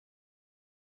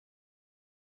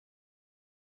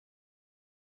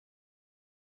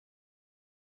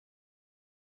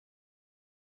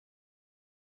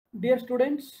Dear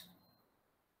students,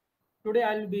 today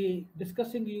I will be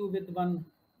discussing you with one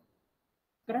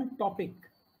current topic,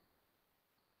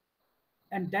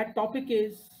 and that topic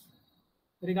is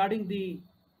regarding the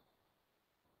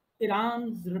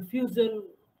Iran's refusal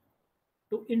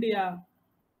to India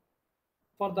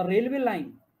for the railway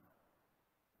line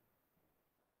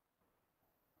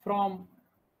from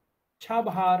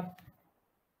Chabahar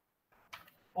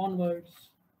onwards,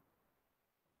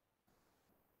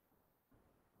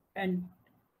 and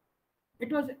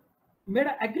it was made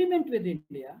an agreement with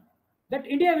India that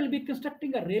India will be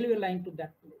constructing a railway line to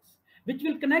that place, which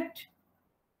will connect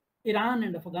Iran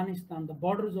and Afghanistan, the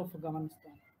borders of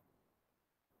Afghanistan.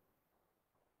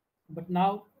 But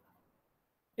now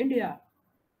India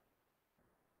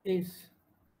is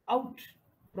out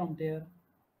from there.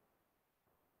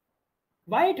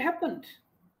 Why it happened?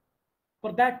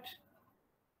 For that,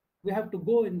 we have to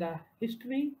go in the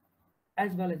history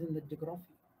as well as in the geography.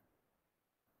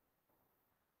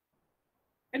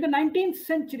 In the 19th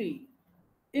century,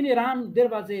 in Iran, there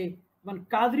was one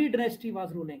Qadri dynasty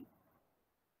was ruling.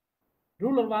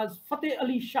 Ruler was Fateh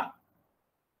Ali Shah.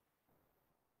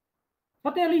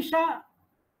 Fateh Ali Shah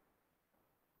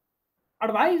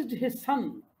advised his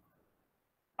son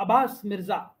Abbas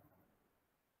Mirza,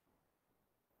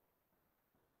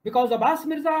 because Abbas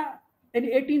Mirza in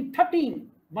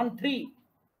 1813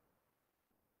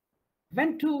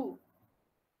 went to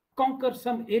conquer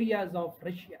some areas of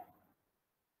Russia.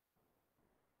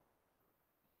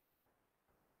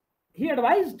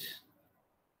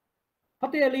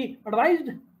 Fateh Ali advised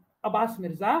Abbas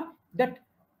Mirza that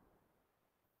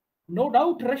no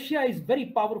doubt Russia is very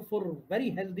powerful, very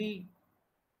healthy,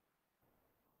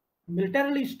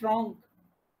 militarily strong,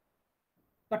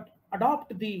 but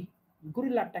adopt the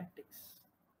guerrilla tactics.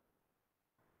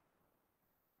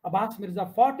 Abbas Mirza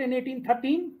fought in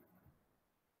 1813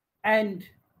 and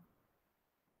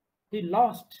he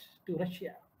lost to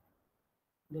Russia,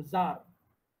 the Tsar.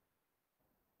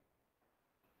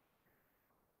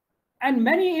 And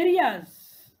many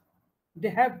areas they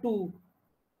have to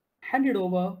hand it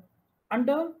over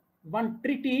under one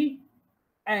treaty,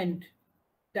 and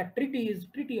that treaty is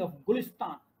Treaty of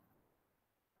Gulistan.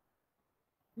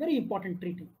 Very important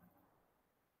treaty.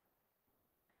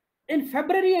 In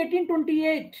February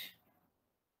 1828,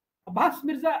 Abbas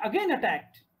Mirza again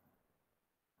attacked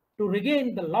to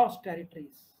regain the lost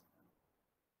territories.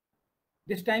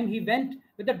 This time he went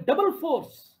with a double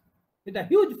force, with a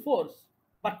huge force,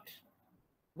 but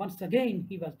once again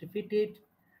he was defeated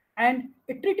and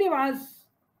a treaty was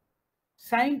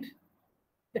signed.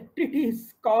 The treaty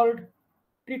is called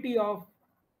Treaty of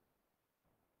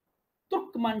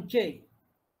Turkmanche.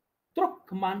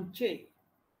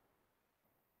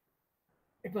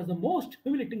 It was the most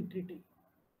humiliating treaty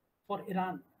for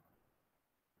Iran.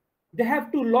 They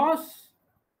have to lose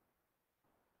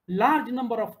large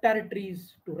number of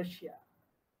territories to Russia.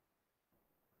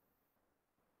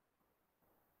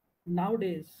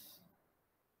 Nowadays,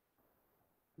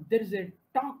 there is a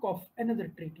talk of another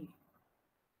treaty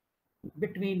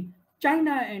between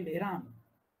China and Iran.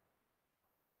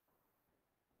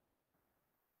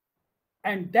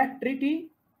 And that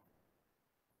treaty,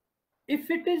 if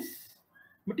it is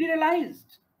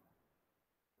materialized,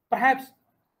 perhaps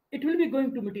it will be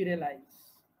going to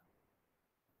materialize.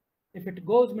 If it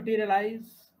goes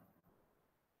materialize,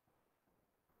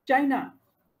 China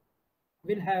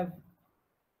will have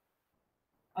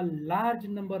a large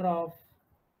number of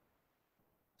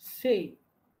say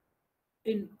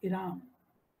in Iran.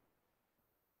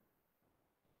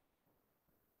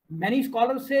 Many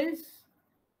scholars says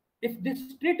if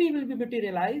this treaty will be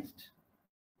materialized,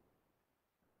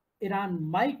 Iran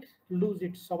might lose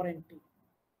its sovereignty.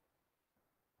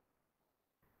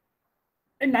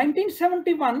 In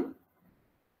 1971,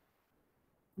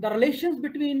 the relations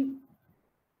between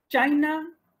China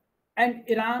and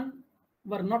Iran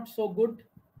were not so good,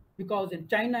 because in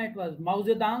China it was Mao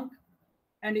Zedong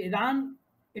and Iran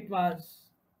it was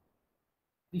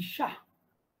the Shah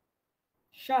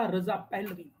Reza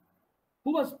Pahlavi,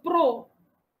 who was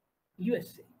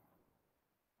pro-USA.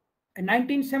 In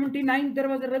 1979, there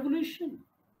was a revolution.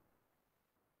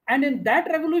 And in that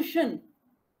revolution,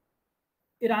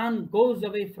 Iran goes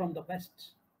away from the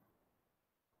West.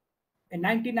 In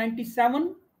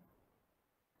 1997,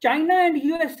 China and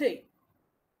USA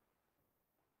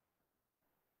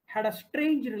had a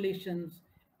strange relations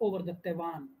over the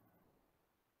Taiwan,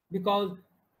 because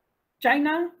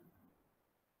China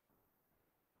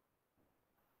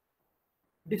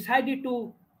decided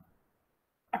to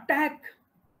attack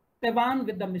Taiwan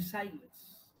with the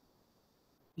missiles.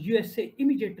 USA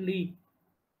immediately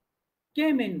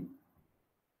came in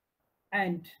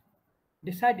and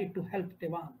decided to help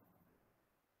Taiwan.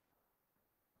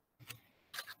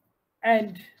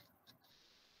 And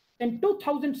in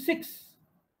 2006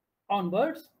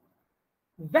 onwards,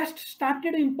 West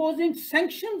started imposing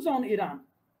sanctions on Iran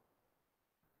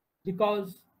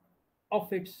because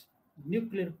of its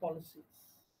nuclear policies.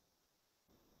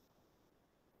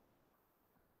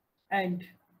 And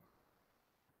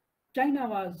China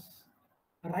was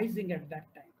rising at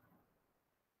that time.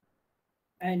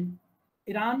 And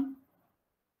Iran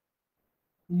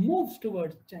moves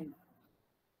towards China.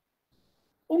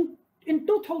 In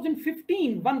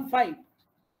 2015,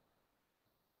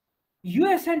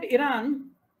 US and Iran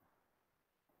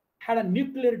had a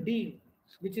nuclear deal,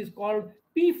 which is called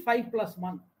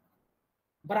P5+1.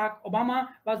 Barack Obama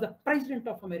was the president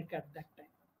of America at that time.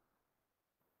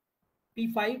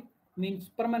 P5 means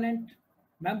permanent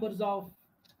members of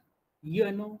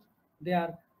UNO. They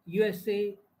are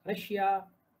USA, Russia,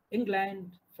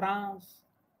 England, France,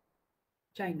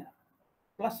 China.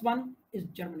 +1 is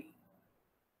Germany.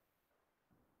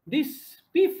 This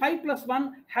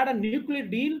P5+1 had a nuclear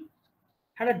deal,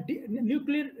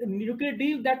 nuclear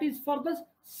deal that is for the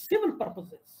civil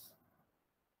purposes,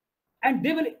 and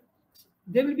they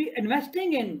will be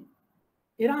investing in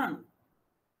Iran.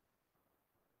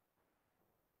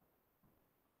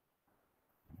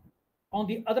 On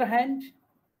the other hand,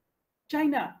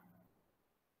 China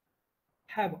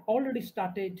have already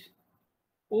started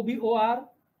OBOR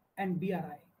and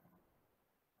BRI.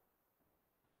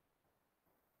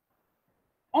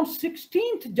 On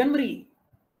 16th January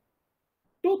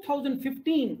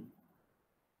 2015,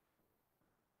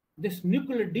 this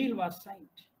nuclear deal was signed.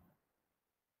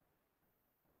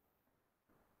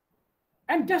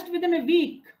 And just within a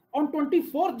week, on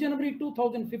 24th January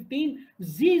 2015,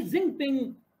 Xi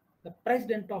Jinping, the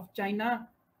president of China,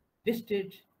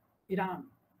 visited Iran.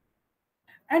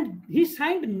 And he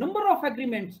signed a number of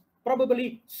agreements,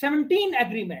 probably 17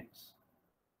 agreements.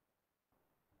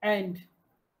 And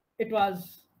it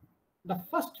was the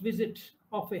first visit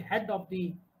of a head of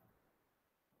the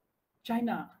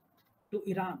China to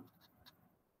Iran.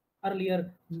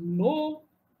 Earlier, no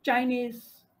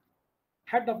Chinese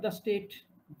head of the state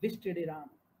visited Iran.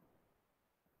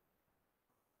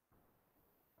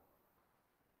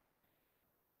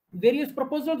 Various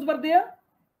proposals were there,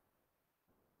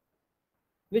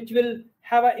 which will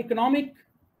have an economic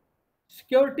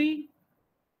security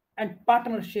and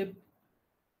partnership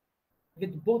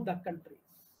with both the countries.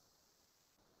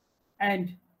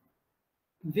 And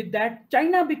with that,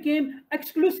 China became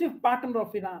exclusive partner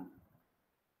of Iran.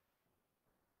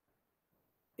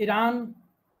 Iran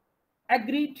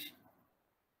agreed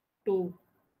to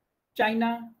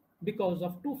China because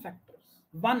of two factors.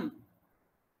 One,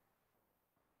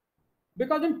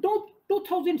 because in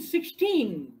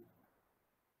 2016,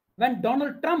 when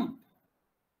Donald Trump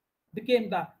became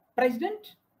the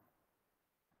president,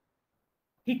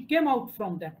 he came out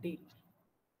from that deal.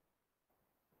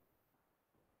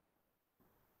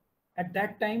 At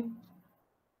that time,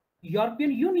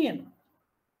 European Union,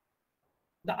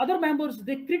 the other members,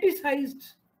 they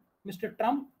criticized Mr.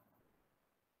 Trump,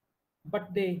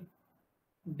 but they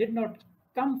did not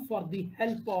come for the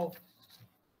help of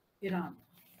Iran.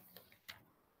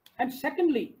 And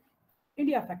secondly,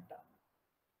 India factor.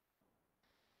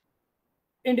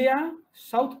 India,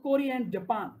 South Korea, and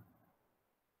Japan.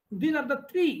 These are the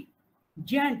three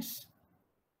giants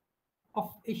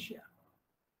of Asia.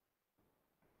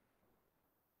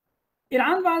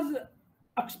 Iran was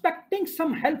expecting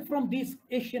some help from these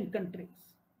Asian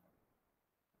countries.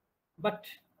 But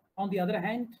on the other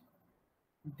hand,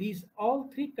 these all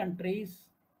three countries,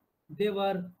 they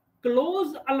were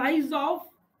close allies of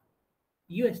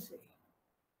USA.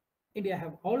 India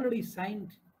have already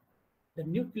signed the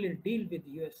nuclear deal with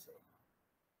USA.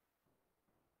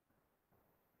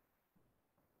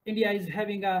 India is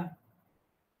having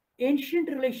ancient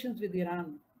relations with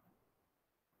Iran,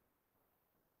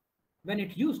 when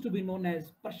it used to be known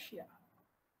as Persia.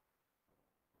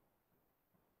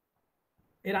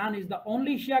 Iran is the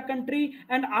only Shia country,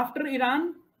 and after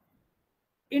Iran,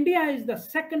 India is the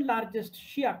second largest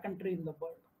Shia country in the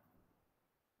world.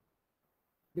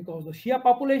 Because of Shia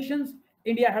populations,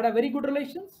 India had a very good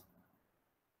relations.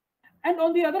 And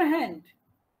on the other hand,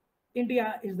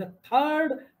 India is the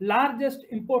third largest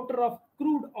importer of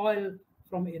crude oil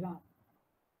from Iran.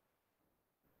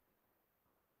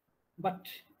 But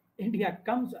India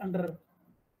comes under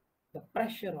the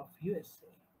pressure of USA.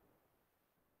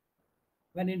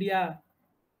 When India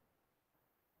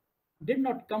did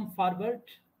not come forward,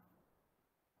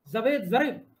 Javed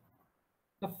Zarif,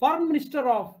 the foreign minister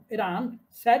of Iran,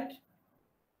 said,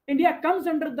 India comes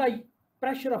under the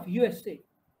pressure of USA.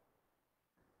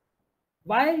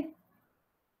 Why?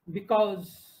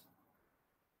 Because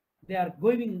they are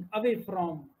going away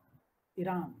from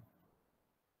Iran.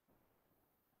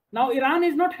 Now Iran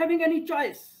is not having any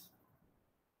choice.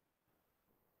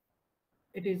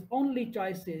 It is only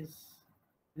choices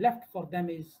left for them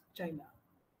is China.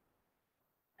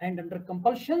 And under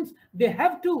compulsions, they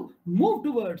have to move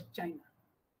towards China.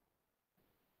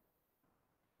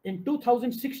 In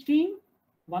 2016,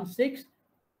 16,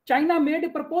 China made a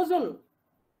proposal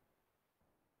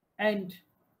and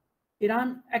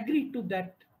Iran agreed to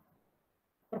that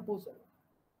proposal.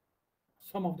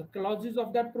 Some of the clauses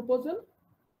of that proposal: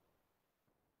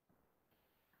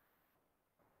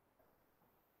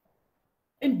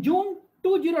 in June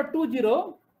 2020,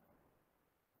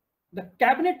 the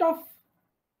cabinet of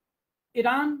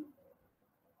Iran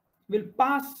will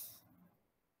pass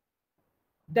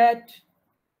that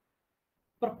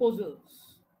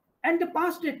proposals, and they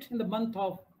passed it in the month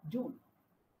of June.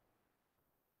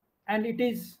 And it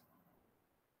is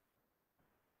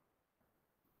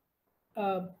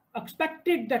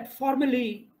expected that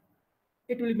formally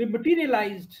it will be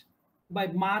materialized by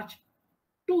March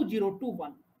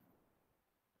 2021.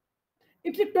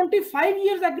 It's a 25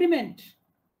 years agreement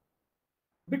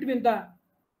between the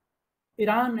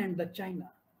Iran and the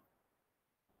China.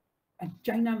 And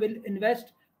China will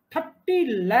invest 30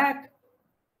 lakh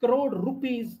crore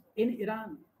rupees in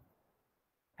Iran.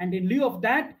 And in lieu of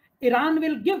that, Iran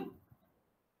will give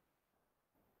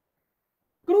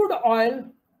crude oil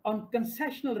on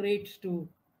concessional rates to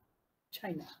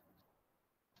China.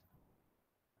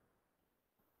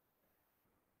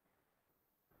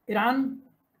 Iran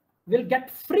will get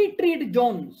free trade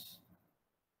zones,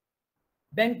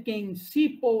 banking,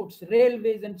 seaports,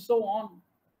 railways, and so on.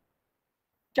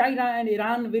 China and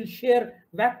Iran will share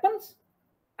weapons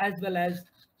as well as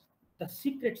the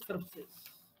secret services.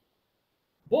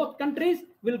 Both countries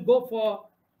will go for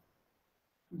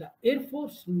the Air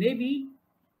Force, Navy,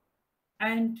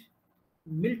 and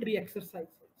military exercises.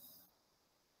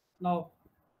 Now,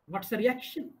 what's the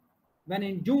reaction? When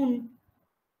in June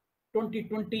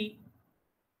 2020,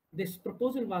 this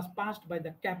proposal was passed by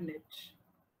the cabinet,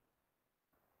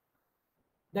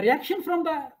 the reaction from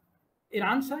the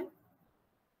Iran side: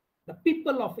 the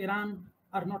people of Iran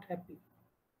are not happy.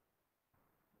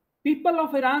 People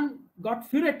of Iran got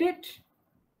furiated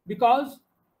because,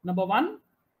 number one,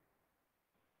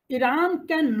 Iran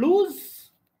can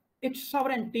lose its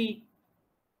sovereignty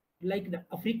like the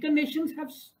African nations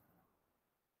have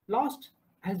lost,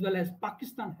 as well as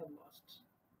Pakistan have lost.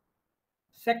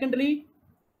 Secondly,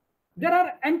 there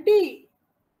are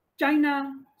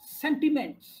anti-China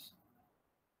sentiments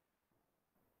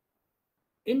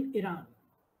in Iran.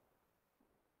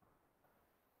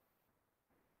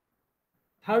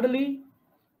 Thirdly,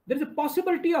 there is a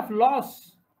possibility of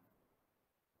loss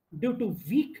due to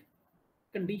weak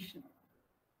condition.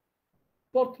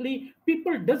 Fourthly,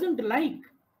 people doesn't like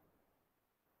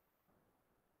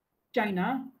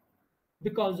China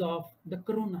because of the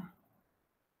corona.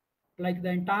 Like the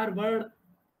entire world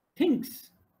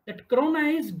thinks that corona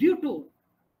is due to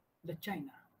the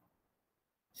China.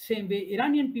 Same way,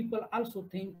 Iranian people also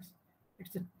thinks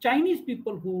it's the Chinese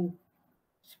people who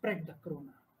spread the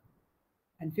corona.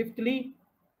 And fifthly,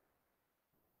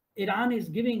 Iran is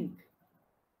giving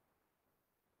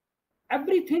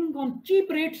everything on cheap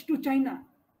rates to China,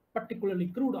 particularly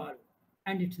crude oil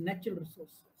and its natural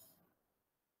resources.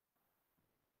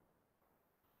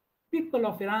 People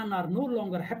of Iran are no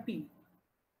longer happy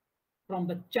from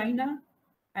the China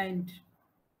and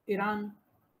Iran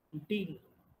deal.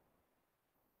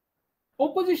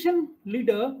 Opposition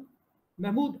leader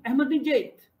Mahmoud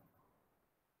Ahmadinejad,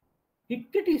 he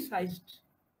criticized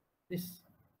this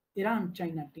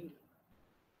Iran-China deal.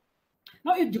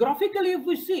 Now, geographically, if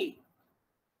we see,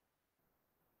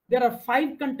 there are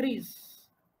 5 countries: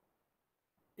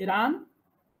 Iran,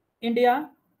 India,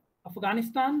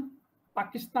 Afghanistan,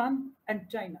 Pakistan, and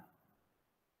China.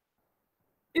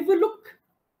 If we look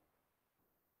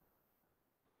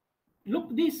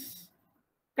these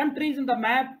countries in the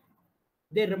map,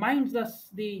 they reminds us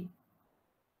the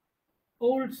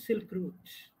old Silk Route,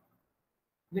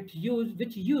 which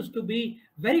used to be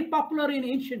very popular in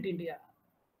ancient India,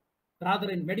 rather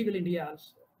in medieval India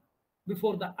also,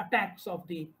 before the attacks of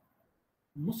the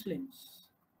Muslims.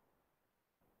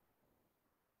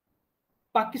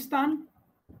 Pakistan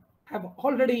have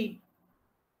already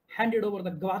handed over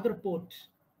the Gwadar port,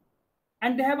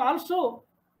 and they have also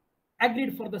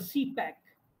agreed for the CPEC,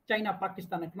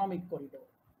 China-Pakistan Economic Corridor.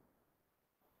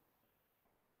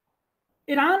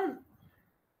 Iran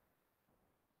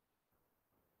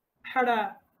had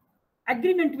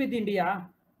agreement with India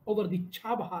over the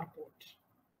Chabahar port.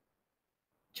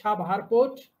 Chabahar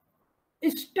port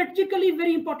is strategically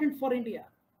very important for India.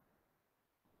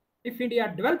 If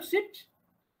India develops it,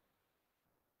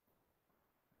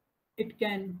 it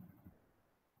can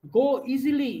go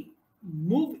easily,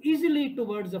 move easily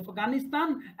towards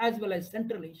Afghanistan as well as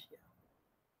Central Asia.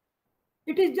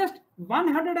 It is just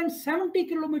 170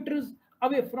 kilometers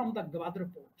away from the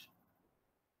Gwadar port.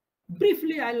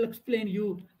 Briefly, I'll explain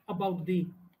you about the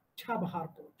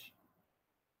Chabahar port.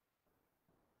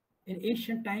 In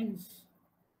ancient times,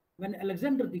 when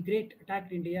Alexander the Great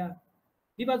attacked India,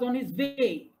 he was on his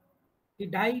way. He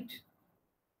died,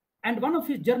 and one of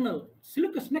his generals,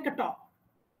 Seleucus Nicator,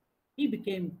 he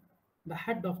became the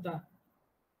head of the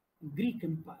Greek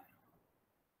Empire.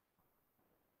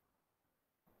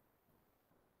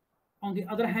 On the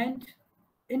other hand,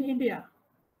 in India,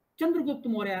 Chandragupta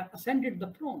Maurya ascended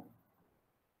the throne.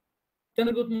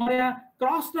 Chandragupta Maurya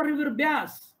crossed the river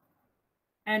Byas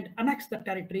and annexed the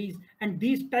territories, and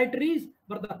these territories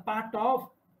were the part of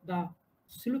the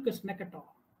Seleucus Nicator.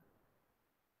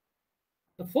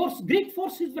 The Greek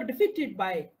forces were defeated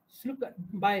by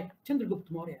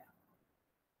Chandragupta Maurya.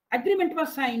 Agreement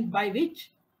was signed by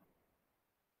which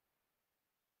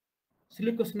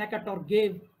Seleucus Nicator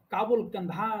gave Kabul,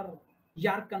 Kandahar,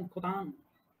 Yarkand, Khotan,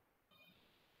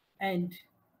 and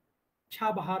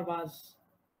Chabahar was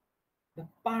the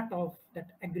part of that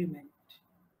agreement.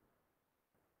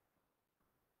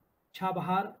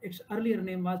 Chabahar, its earlier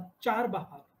name was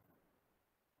Charbahar,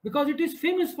 because it is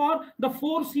famous for the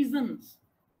 4 seasons.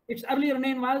 Its earlier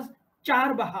name was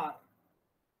Charbahar,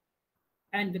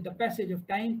 and with the passage of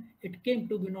time, it came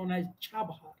to be known as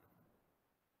Chabahar.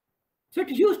 So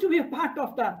it used to be a part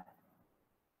of the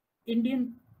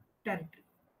Indian territory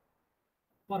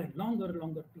for a longer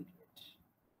period.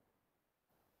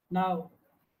 Now,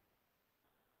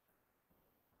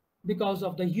 because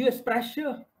of the US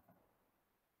pressure,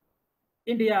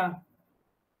 India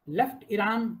left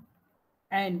Iran,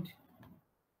 and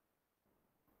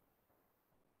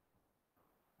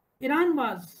Iran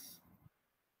was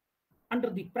under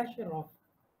the pressure of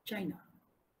China.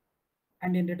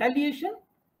 And in retaliation,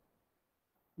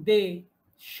 they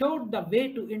showed the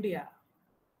way to India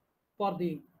for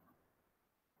the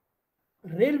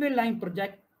railway line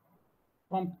project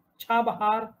from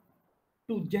Chabahar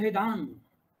to Jahedan.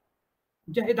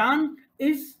 Jahedan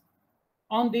is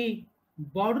on the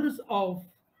borders of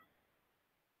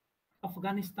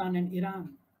Afghanistan and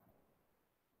Iran.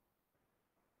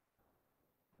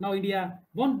 Now India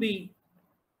won't be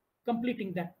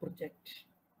completing that project.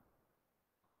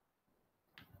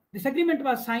 This agreement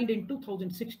was signed in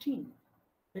 2016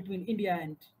 between India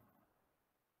and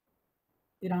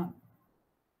Iran.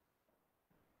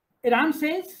 Iran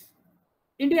says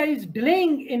India is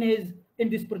delaying in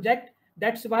this project.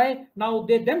 That's why now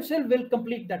they themselves will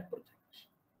complete that project.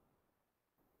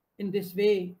 In this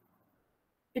way,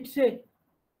 it's a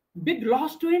big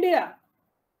loss to India,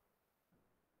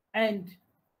 and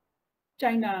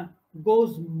China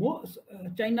goes more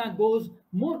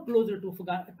closer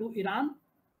to Iran,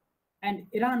 and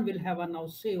Iran will have a now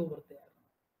say over there.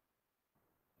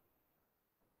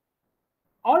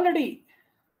 Already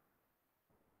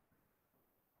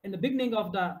in the beginning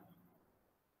of the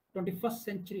 21st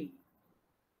century,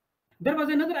 there was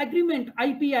another agreement,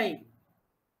 IPI,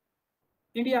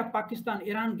 India, Pakistan,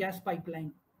 Iran gas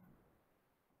pipeline.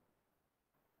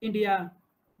 India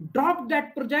dropped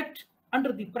that project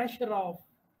under the pressure of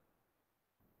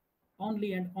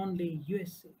only and only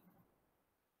USA.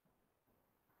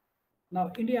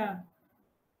 Now India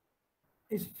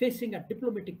is facing a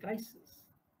diplomatic crisis.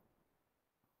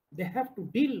 They have to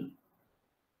deal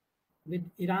with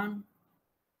Iran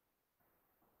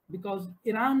because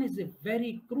Iran is a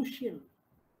very crucial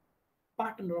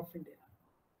partner of India.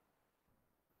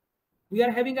 We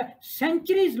are having a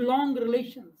centuries-long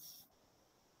relations.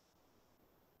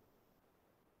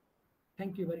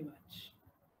 Thank you very much.